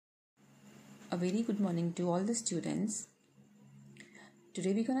A very good morning to all the students.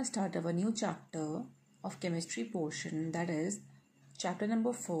 Today we're going to start our new chapter of chemistry portion, that is chapter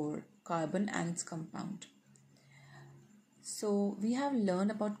number 4, carbon and its compound. So we have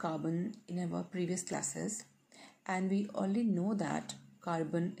learned about carbon in our previous classes and we already know that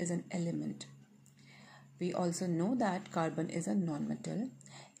carbon is an element. We also know that carbon is a non-metal.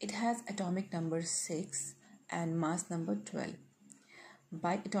 It has atomic number 6 and mass number 12.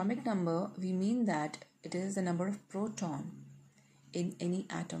 By atomic number, we mean that it is the number of proton in any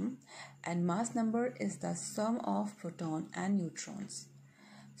atom, and mass number is the sum of proton and neutrons.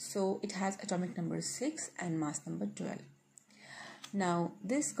 So it has atomic number 6 and mass number 12. Now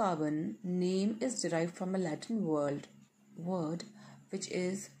this carbon name is derived from a Latin word which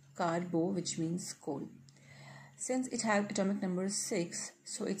is carbo, which means coal. Since it has atomic number 6,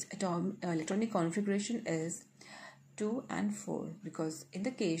 so its electronic configuration is 2 and 4, because in the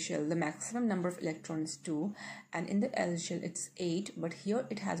K shell the maximum number of electrons is 2 and in the L shell it's 8, but here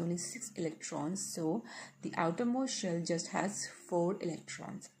it has only 6 electrons, so the outermost shell just has 4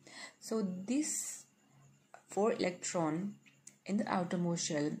 electrons. So this 4 electron in the outermost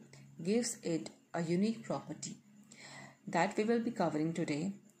shell gives it a unique property that we will be covering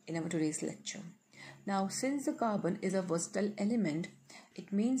today in our today's lecture. Now since the carbon is a versatile element,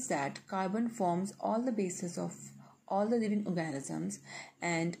 it means that carbon forms all the bases of all the living organisms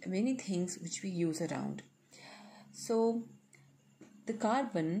and many things which we use around. So the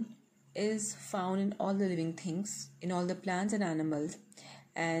carbon is found in all the living things, in all the plants and animals,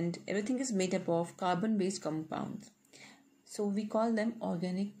 and everything is made up of carbon based compounds. So we call them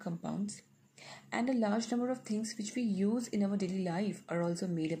organic compounds, and a large number of things which we use in our daily life are also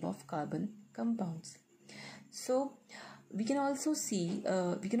made up of carbon compounds. So we can also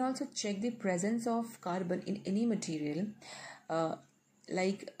check the presence of carbon in any material,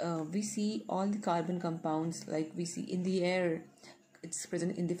 we see all the carbon compounds, like we see in the air it's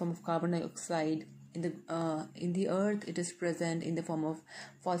present in the form of carbon dioxide, in the earth it is present in the form of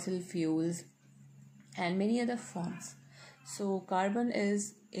fossil fuels and many other forms. So carbon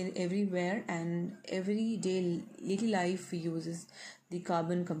is in everywhere, and everyday daily life uses the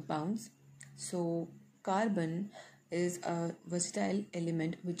carbon compounds. So carbon is a versatile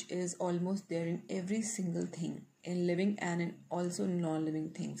element which is almost there in every single thing, in living and in also non-living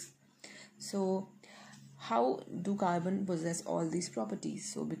things. So how do carbon possess all these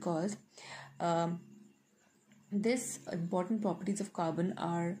properties? So because these important properties of carbon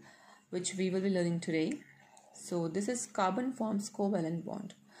are which we will be learning today. So this is carbon forms covalent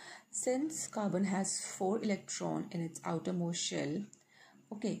bond. Since carbon has 4 electrons in its outermost shell,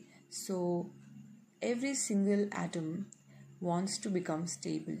 okay, so every single atom wants to become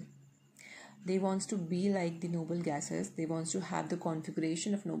stable. They wants to be like the noble gases. They wants to have the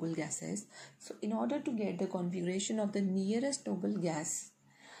configuration of noble gases. So in order to get the configuration of the nearest noble gas,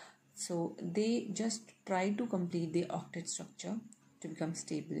 so they just try to complete the octet structure to become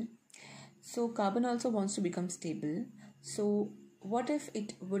stable. So carbon also wants to become stable. So what if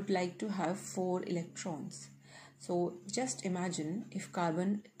it would like to have 4 electrons? So just imagine if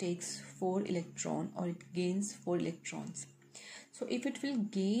carbon takes 4 electrons, or it gains 4 electrons. So if it will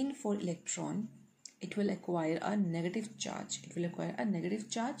gain 4 electrons, it will acquire a negative charge. It will acquire a negative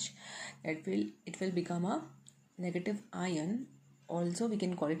charge. It will become a negative ion. Also we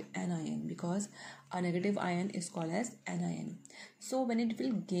can call it anion, because a negative ion is called as anion. So when it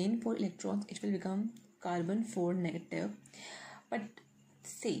will gain 4 electrons, it will become carbon 4 negative. But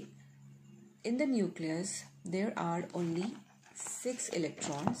say in the nucleus there are only 6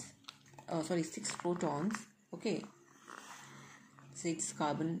 protons. Okay, 6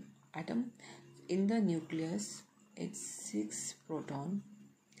 carbon atom. In the nucleus it's 6 proton,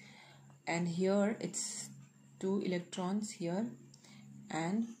 and here it's 2 electrons here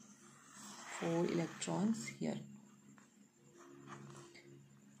and 4 electrons here.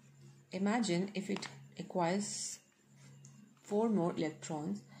 Imagine if it acquires 4 more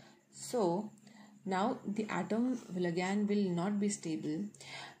electrons. So now the atom will not be stable,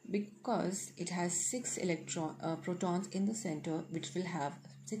 because it has 6 protons in the center, which will have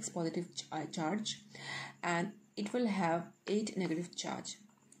 6 positive charge, and it will have 8 negative charge.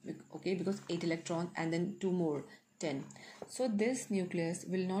 Okay, because 8 electrons and then 2 more, 10. So this nucleus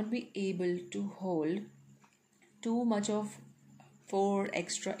will not be able to hold too much of 4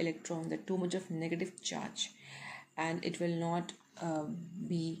 extra electrons, that too much of negative charge, and it will not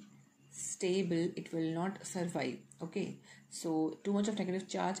be stable, it will not survive. Okay, so too much of negative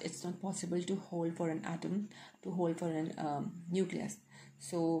charge, it's not possible to hold for an atom, to hold for an nucleus.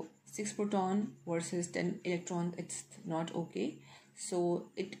 So 6 proton versus 10 electron, it's not okay. So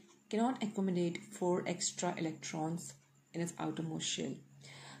it cannot accommodate 4 extra electrons in its outermost shell.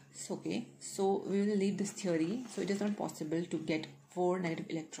 So, okay, so we will leave this theory. So it is not possible to get 4 negative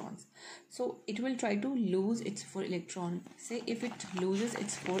electrons. So it will try to lose its 4 electron. Say if it loses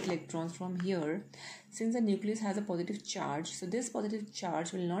its 4 electrons from here, since the nucleus has a positive charge, so this positive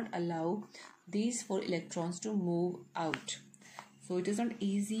charge will not allow these 4 electrons to move out. So it is not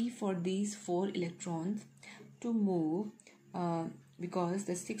easy for these 4 electrons to move because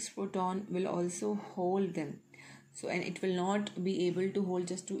the 6 proton will also hold them. So, and it will not be able to hold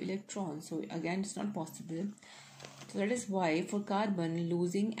just 2 electrons. So again, it's not possible. So that is why for carbon,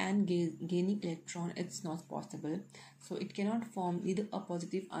 losing and gaining electron, it's not possible. So it cannot form either a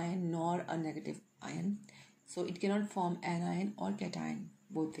positive ion nor a negative ion. So it cannot form anion or cation,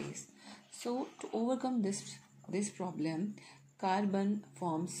 both ways. So to overcome this problem, carbon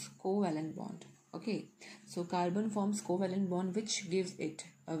forms covalent bond. Okay, so carbon forms covalent bond, which gives it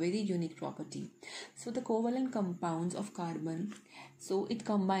a very unique property. So the covalent compounds of carbon, so it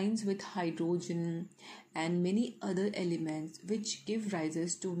combines with hydrogen and many other elements, which give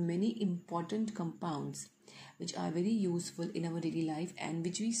rises to many important compounds which are very useful in our daily life and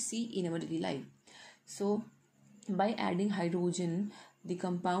which we see in our daily life. So by adding hydrogen, the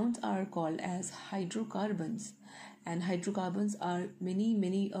compounds are called as hydrocarbons, and hydrocarbons are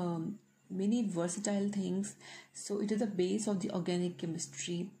many versatile things. So it is the base of the organic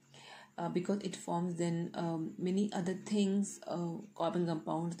chemistry because it forms then many other things, carbon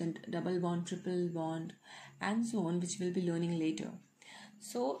compounds, then double bond, triple bond, and so on, which we'll be learning later.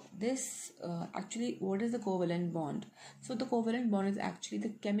 So this actually, what is the covalent bond? So the covalent bond is actually the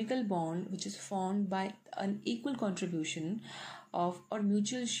chemical bond which is formed by an equal contribution of or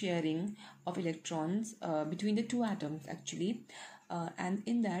mutual sharing of electrons between the two atoms actually. And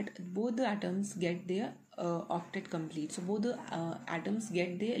in that both the atoms get their octet complete. So both the atoms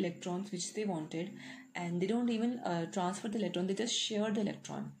get the electrons which they wanted, and they don't even transfer the electron, they just share the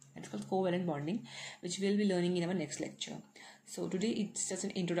electron. It's called covalent bonding, which we'll be learning in our next lecture. So today it's just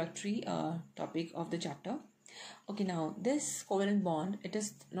an introductory topic of the chapter. Okay, now this covalent bond, it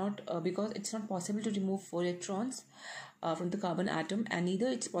is not because it's not possible to remove 4 electrons from the carbon atom, and neither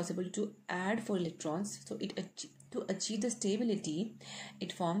it's possible to add 4 electrons. So to achieve the stability,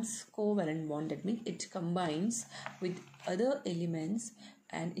 it forms covalent bond. That means it combines with other elements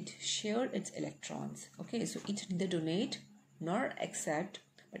and it shares its electrons. Okay, so it neither donate nor accept,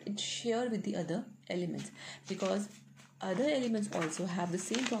 but it share with the other elements, because other elements also have the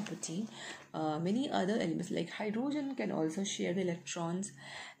same property. Many other elements like hydrogen can also share the electrons,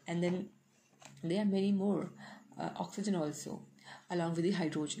 and then there are many more, oxygen also along with the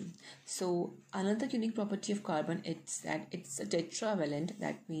hydrogen. So another unique property of carbon is that it's a tetravalent.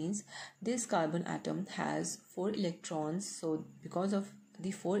 That means this carbon atom has 4 electrons. So because of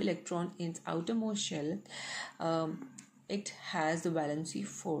the 4 electron in its outermost shell, it has the valency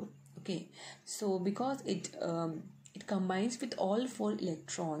 4. Okay, so because it combines with all 4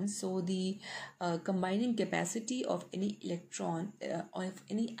 electrons, so the combining capacity of any electron of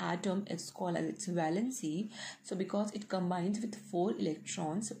any atom is called as its valency. So because it combines with 4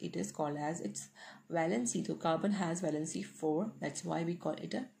 electrons, so it is called as its valency. So carbon has valency 4, that's why we call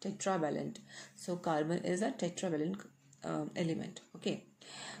it a tetravalent. So carbon is a tetravalent element. Okay,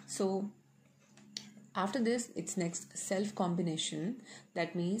 so after this, it's next self combination.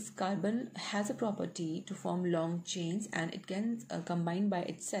 That means carbon has a property to form long chains, and it can combine by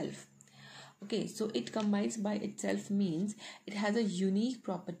itself. Okay, so it combines by itself means it has a unique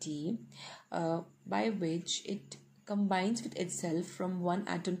property by which it combines with itself from one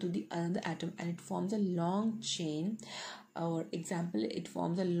atom to the another atom, and it forms a long chain. Or example, it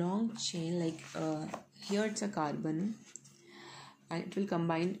forms a long chain like here it's a carbon, and it will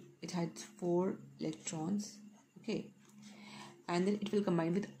combine. It has 4 electrons. Okay, and then it will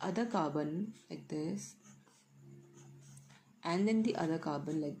combine with other carbon like this, and then the other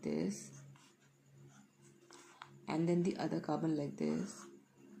carbon like this, and then the other carbon like this,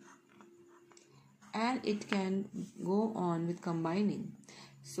 and it can go on with combining.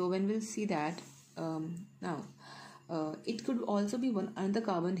 So when we'll see that now it could also be another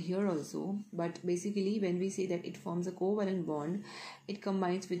carbon here also, but basically when we say that it forms a covalent bond, it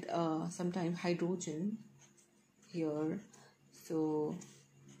combines with sometimes hydrogen here. So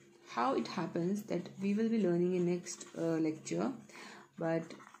how it happens, that we will be learning in next lecture, but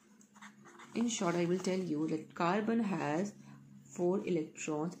in short I will tell you that carbon has 4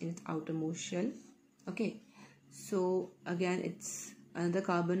 electrons in its outermost shell. Okay, so again it's another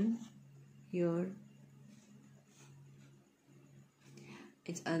carbon here,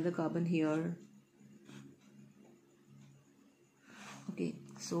 it's another carbon here. Okay,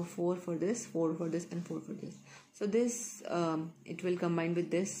 So 4 for this, 4 for this, and 4 for this. So this it will combine with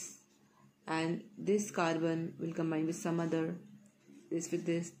this, and this carbon will combine with some other, this with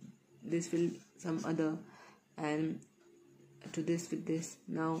this will some other, and to this with this.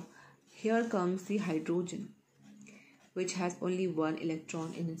 Now here comes the hydrogen, which has only one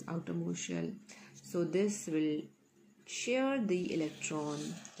electron in its outermost shell. So this will share the electron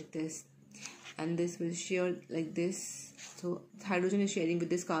like this, and this will share like this. So hydrogen is sharing with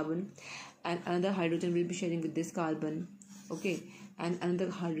this carbon, and another hydrogen will be sharing with this carbon, okay, and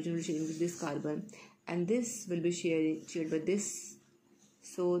another hydrogen will be sharing with this carbon, and this will be shared by this.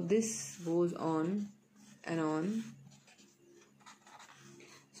 So this goes on and on.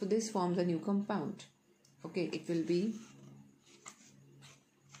 So this forms a new compound, okay. It will be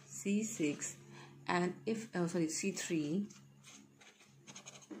C6, and if C3,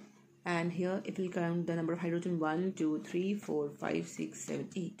 and here it will count the number of hydrogen 1 2 3 4 5 6 7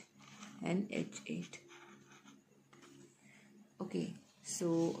 8 and H8. Okay,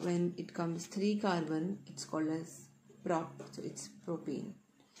 so when it comes 3 carbon, it's called as prop, so it's propane.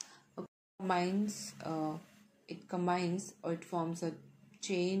 Okay. It combines or it forms a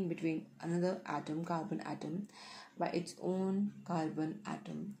chain between another atom, carbon atom, by its own carbon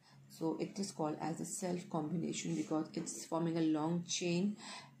atom. So it is called as a self combination because it's forming a long chain,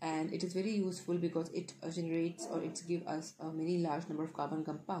 and it is very useful because it generates or it gives us a very large number of carbon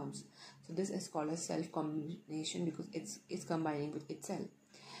compounds. So this is called a self combination because it's combining with itself.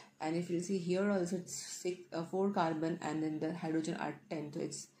 And if you see here also, it's 4 carbon, and then the hydrogen are 10, so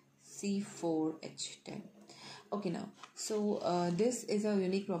it's C4H10. Okay, now so this is a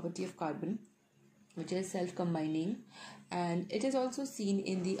unique property of carbon, which is self-combining, and it is also seen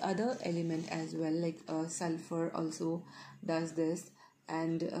in the other element as well, like sulfur also does this,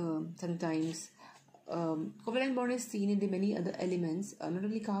 and sometimes covalent bond is seen in the many other elements, not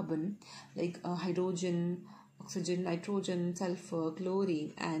only carbon, like hydrogen, oxygen, nitrogen, sulfur,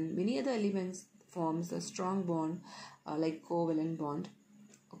 chlorine, and many other elements forms a strong bond like covalent bond.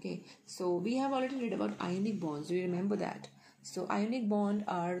 Okay, so we have already read about ionic bonds. Do you remember that? So ionic bond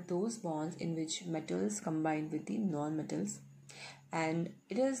are those bonds in which metals combine with the non-metals, and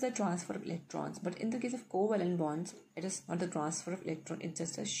it is the transfer of electrons. But in the case of covalent bonds, it is not the transfer of electron, it's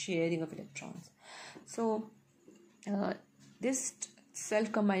just a sharing of electrons. So this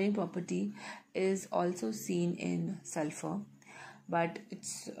self-combining property is also seen in sulfur, but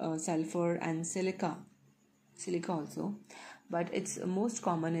it's sulfur and silica also, but it's most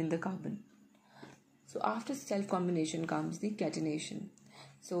common in the carbon. So after self-combination comes the catenation.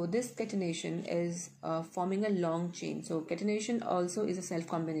 So this catenation is forming a long chain. So catenation also is a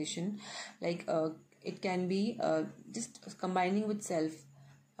self-combination, like it can be just combining with self,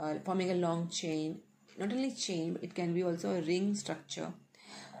 forming a long chain. Not only chain, but it can be also a ring structure.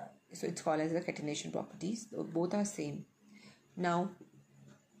 So it's called as the catenation properties. So both are same. Now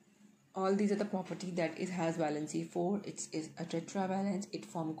all these are the property that it has valency 4. It is a tetravalent. It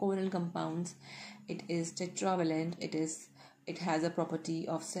forms covalent compounds. It is tetravalent. It has a property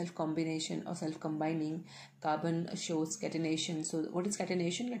of self-combination or self-combining. Carbon shows catenation. So what is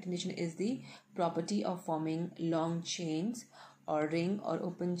catenation? Catenation is the property of forming long chains or ring or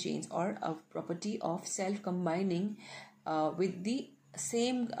open chains, or a property of self-combining with the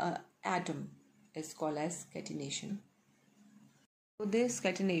same atom is called as catenation. So this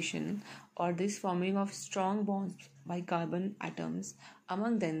catenation or this forming of strong bonds by carbon atoms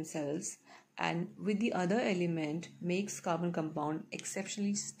among themselves and with the other element makes carbon compound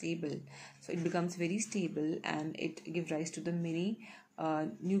exceptionally stable. So it becomes very stable and it gives rise to the many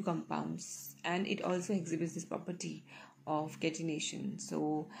new compounds, and it also exhibits this property of catenation.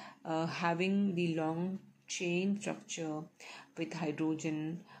 So having the long chain structure with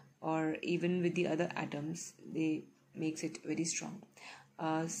hydrogen or even with the other atoms, they makes it very strong.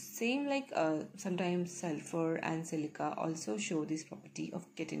 Same like sometimes sulfur and silica also show this property of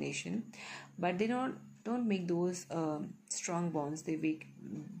catenation, but they don't make those strong bonds. They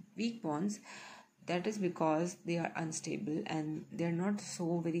weak bonds. That is because they are unstable and they are not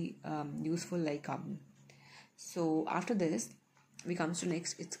so very useful like carbon. So after this we comes to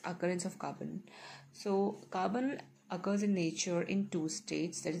next, it's occurrence of carbon. So carbon occurs in nature in 2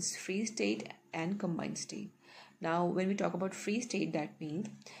 states, that is free state and combined state. Now when we talk about free state, that means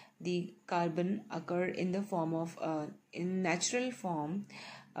the carbon occur in the form of in natural form,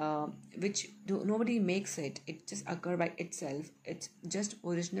 which nobody makes it just occur by itself. It's just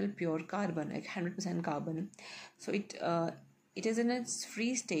original pure carbon, like 100% carbon. So it is in its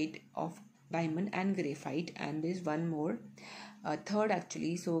free state of diamond and graphite, and there's one more third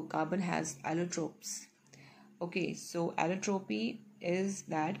actually. So carbon has allotropes. Okay, so allotropy is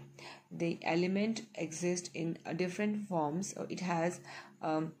that the element exists in different forms. So it has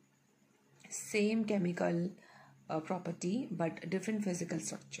same chemical property but different physical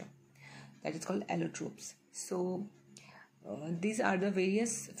structure. That is called allotropes. So these are the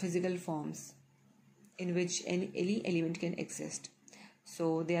various physical forms in which any element can exist.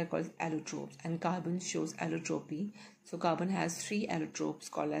 So they are called allotropes, and carbon shows allotropy. So carbon has 3 allotropes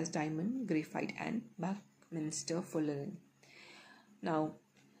called as diamond, graphite, and Buckminster fullerene. Now,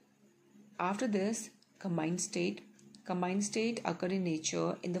 after this, combined state. Combined state occur in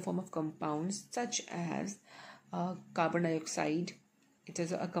nature in the form of compounds such as carbon dioxide. It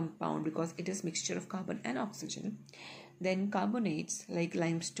is a compound because it is mixture of carbon and oxygen. Then carbonates like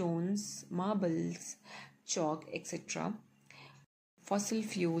limestones, marbles, chalk, etc. Fossil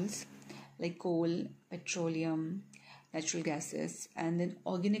fuels like coal, petroleum, natural gases, and then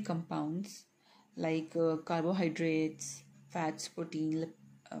organic compounds like carbohydrates, fats, protein,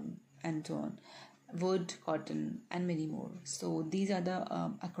 and so on, wood, cotton, and many more. So these are the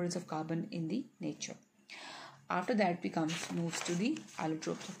occurrence of carbon in the nature. After that, we moves to the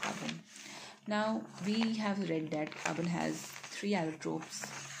allotropes of carbon. Now we have read that carbon has 3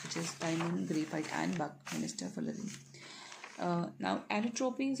 allotropes, which is diamond, graphite, and Buckminster fullerene. Now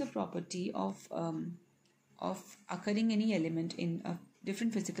allotropy is a property of occurring any element in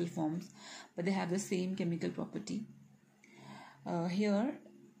different physical forms, but they have the same chemical property. Here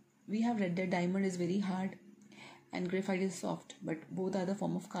we have read that diamond is very hard and graphite is soft, but both are the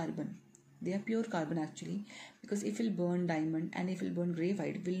form of carbon. They are pure carbon actually, because if we'll burn diamond and if we'll burn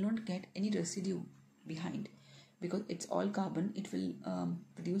graphite, we'll not get any residue behind, because it's all carbon. It will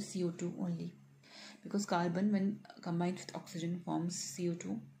produce CO2 only, because carbon when combined with oxygen forms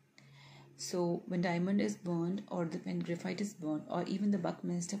CO2. So when diamond is burned, or when graphite is burned, or even the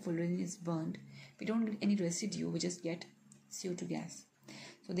Buckminster fullerene is burned, we don't get any residue, we just get CO2 gas.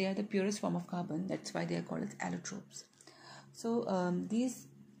 So they are the purest form of carbon. That's why they are called as allotropes. So these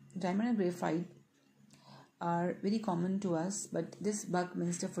diamond and graphite are very common to us, but this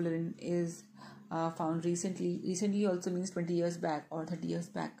Buckminster fullerene is found recently. Recently also means 20 years back or 30 years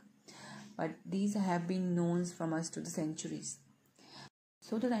back, but these have been known from us to the centuries.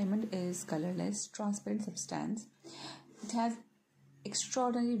 So the diamond is colorless, transparent substance. It has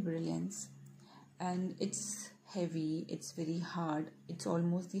extraordinary brilliance, and it's heavy, it's very hard. It's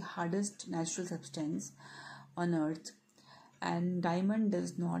almost the hardest natural substance on earth, and diamond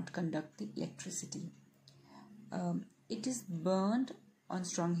does not conduct the electricity. It is burned on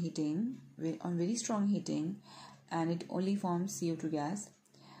strong heating, on very strong heating, and it only forms CO2 gas.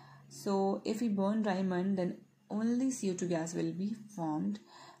 So if we burn diamond, then only CO2 gas will be formed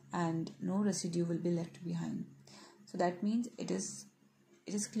and no residue will be left behind. So that means it is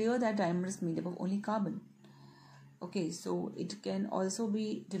clear that diamond is made up of only carbon. Okay, so it can also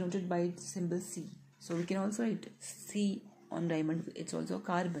be denoted by its symbol C. So we can also write C on diamond. It's also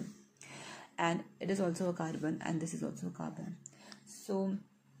carbon, and it is also a carbon, and this is also a carbon. So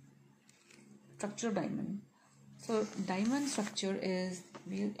structure of diamond. So diamond structure is,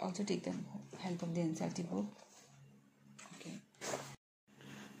 we'll also take the help of the NCERT book. Okay.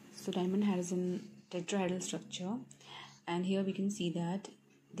 So diamond has a tetrahedral structure, and here we can see that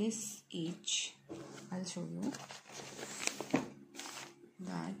this each, I'll show you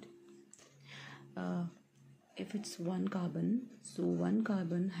that if it's one carbon, so one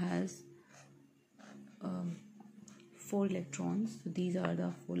carbon has 4 electrons. So these are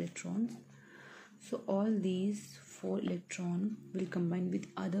the 4 electrons. So all these 4 electrons will combine with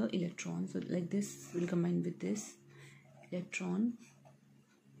other electrons. So like this will combine with this electron,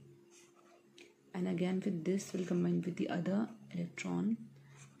 and again with this will combine with the other electron,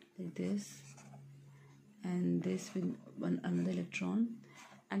 like this, and this with another electron,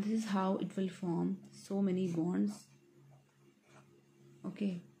 and this is how it will form so many bonds.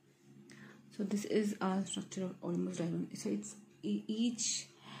 Okay, so this is our structure of almost diamond. So it's each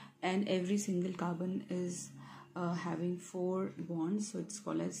and every single carbon is having 4 bonds, so it's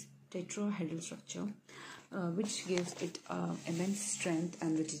called as tetrahedral structure, which gives it immense strength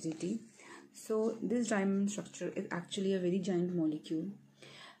and rigidity. So this diamond structure is actually a very giant molecule,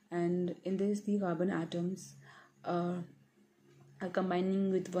 and in this the carbon atoms are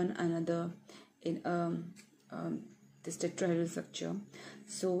combining with one another in this tetrahedral structure.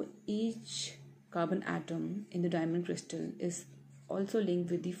 So each carbon atom in the diamond crystal is also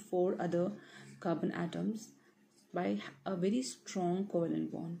linked with the 4 other carbon atoms by a very strong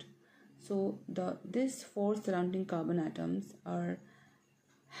covalent bond. So these 4 surrounding carbon atoms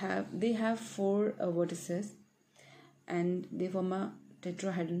have 4 vertices, and they form a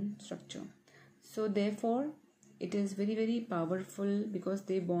tetrahedral structure. So therefore it is very powerful because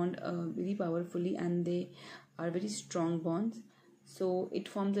they bond very powerfully and they are very strong bonds. So it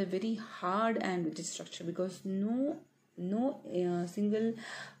forms a very hard and rigid structure because no single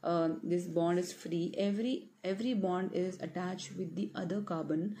this bond is free. Every bond is attached with the other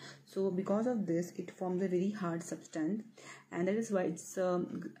carbon. So because of this, it forms a very hard substance, and that is why it's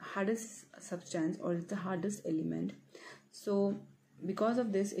hardest substance, or it's the hardest element. So because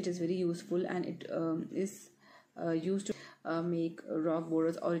of this, it is very useful, and it is used to make rock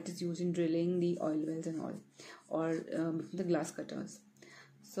borers, or it is used in drilling the oil wells and all, or the glass cutters.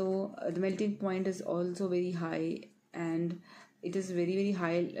 So the melting point is also very high, and it is very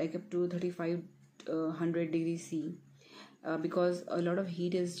high, like up to 3500 degrees C, because a lot of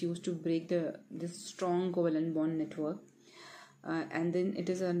heat is used to break this strong covalent bond network, and then it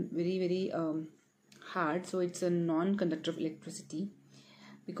is a very hard, so it's a non-conductor of electricity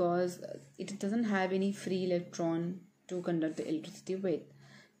because it doesn't have any free electron to conduct the electricity with.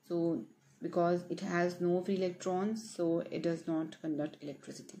 So because it has no free electrons, so it does not conduct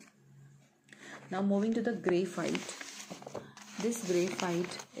electricity. Now moving to the graphite. This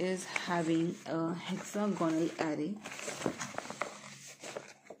graphite is having a hexagonal array.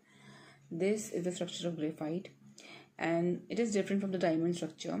 This is the structure of graphite, and it is different from the diamond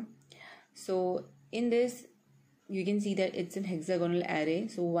structure. So in this, you can see that it's an hexagonal array.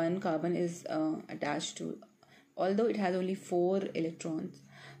 So one carbon is attached to, although it has only 4 electrons,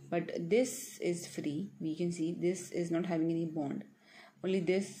 but this is free. We can see this is not having any bond. Only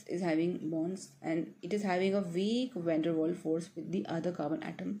this is having bonds, and it is having a weak van der Waals force with the other carbon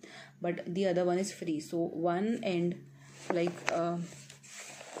atom, but the other one is free. So one end, like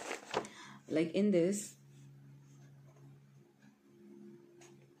in this,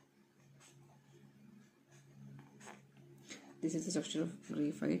 this is the structure of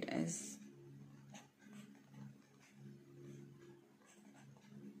graphite as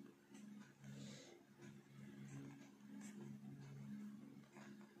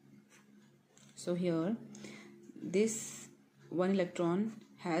so. Here this one electron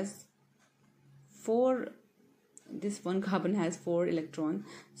has 4, this one carbon has 4 electrons.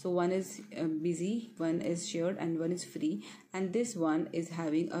 So one is busy, one is shared, and one is free, and this one is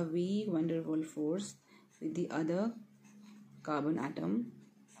having a weak van der Waals force with the other carbon atom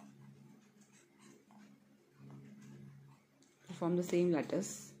to form the same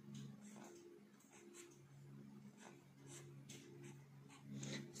lattice.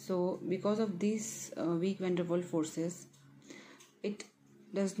 So because of these weak van der Waals forces, it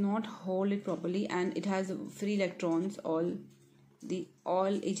does not hold it properly, and it has free electrons.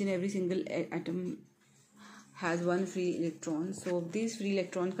 Each and every single atom has one free electron. So these free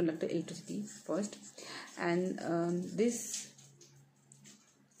electrons conduct the electricity first, and this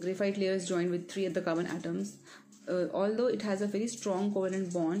graphite layer is joined with 3 other carbon atoms. Although it has a very strong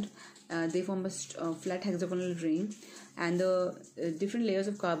covalent bond, they form a flat hexagonal ring, and the different layers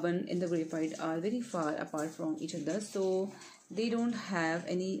of carbon in the graphite are very far apart from each other, so they don't have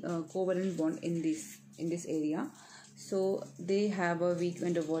any covalent bond in this area. So they have a weak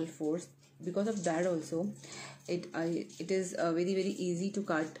van der Waals force. Because of that also, it is very easy to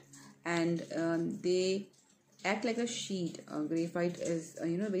cut, and they act like a sheet. Graphite is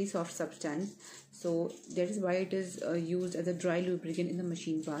very soft substance, so that is why it is used as a dry lubricant in the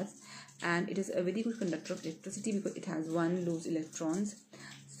machine parts, and it is a very good conductor of electricity because it has 1 loose electrons.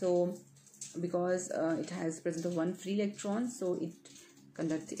 So because it has presence of 1 free electron, so it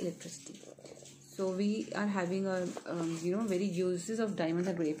conducts the electricity. So we are having a very uses of diamonds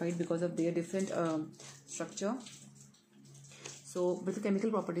and graphite because of their different structure. So but the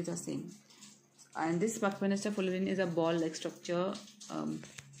chemical properties are same. And this Buckminster fullerene is a ball-like structure.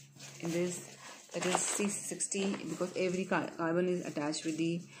 In this, that is C60, because every carbon is attached with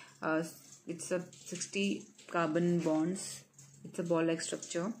the it's a 60 carbon bonds. It's a ball-like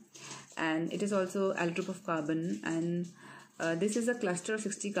structure, and it is also allotrope of carbon, and this is a cluster of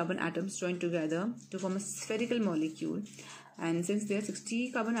 60 carbon atoms joined together to form a spherical molecule. And since there are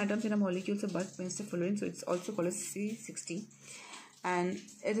 60 carbon atoms in a molecule, so Buckminster fullerene, so it's also called as C60, and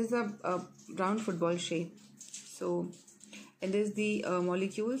it is a round football shape. So in this, the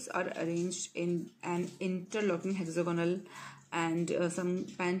molecules are arranged in an interlocking hexagonal and some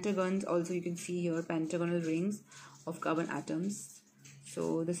pentagons. Also you can see here pentagonal rings of carbon atoms.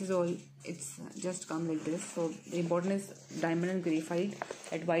 So this is all, it's just come like this. So the important is diamond and graphite,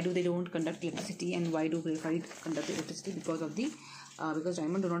 that why do they don't conduct electricity, and why do graphite conduct electricity? Because of the because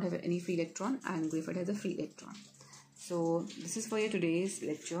diamond do not have any free electron and graphite has a free electron. So this is for your today's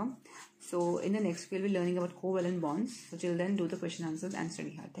lecture. So in the next we'll be learning about covalent bonds. So till then, do the question answers and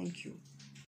study hard. Thank you.